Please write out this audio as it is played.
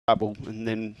trouble and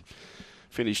then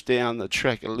finish down the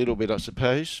track a little bit, I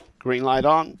suppose. Green light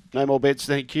on. No more bets,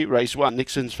 thank you. Race 1,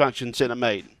 Nixon's Function Centre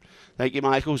Meet. Thank you,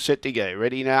 Michael. Set to go.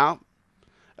 Ready now.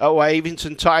 Away,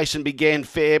 Vincent Tyson began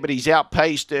fair, but he's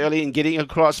outpaced early and getting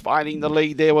across, finding the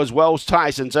lead there was Wells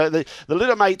Tyson. So the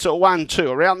little mates are 1-2.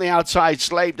 Around the outside,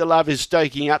 Slave to Love is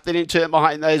stoking up. Then in turn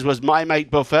behind those was My Mate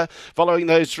Buffer. Following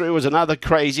those through was Another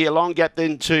Crazy. A long gap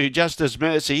then to Justice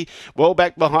Mercy. Well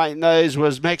back behind those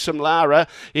was Maxim Lara.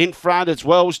 In front it's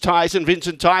Wells Tyson.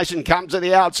 Vincent Tyson comes to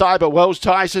the outside, but Wells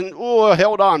Tyson,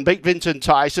 held on, beat Vincent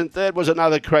Tyson. Third was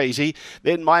Another Crazy.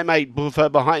 Then My Mate Buffer.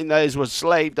 Behind those was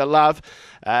Slave to Love.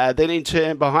 Then in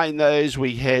turn behind those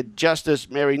we had Justice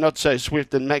Mary, Not So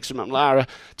Swift and Maximum Lara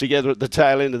together at the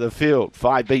tail end of the field.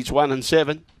 5 beats 1 and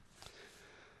 7.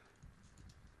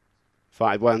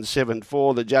 5, 1, 7,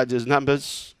 4 the judges'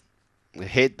 numbers.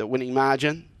 Ahead the winning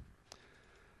margin.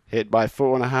 Head by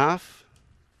 4.5.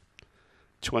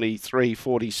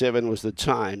 23.47 was the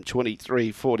time.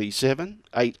 23.47.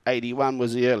 8.81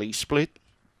 was the early split.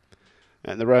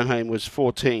 And the run home was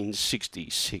 14.66.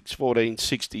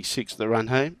 14.66 the run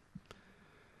home.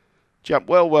 Jumped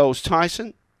well, Wells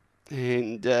Tyson.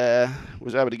 And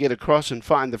was able to get across and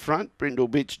find the front. Brindle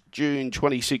Bitch, June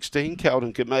 2016.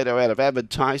 Calvin Komodo out of Avid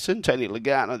Tyson. Tony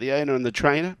Lagana, the owner and the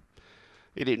trainer.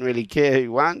 He didn't really care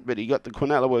who won, but he got the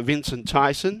Quinella with Vincent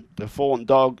Tyson. The Fawn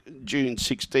Dog, June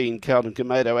 16. Calvin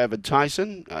Komodo, Avid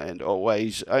Tyson. And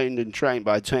always owned and trained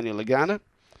by Tony Lagana.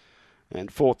 And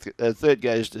third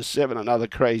goes to 7, Another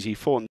Crazy Fawn.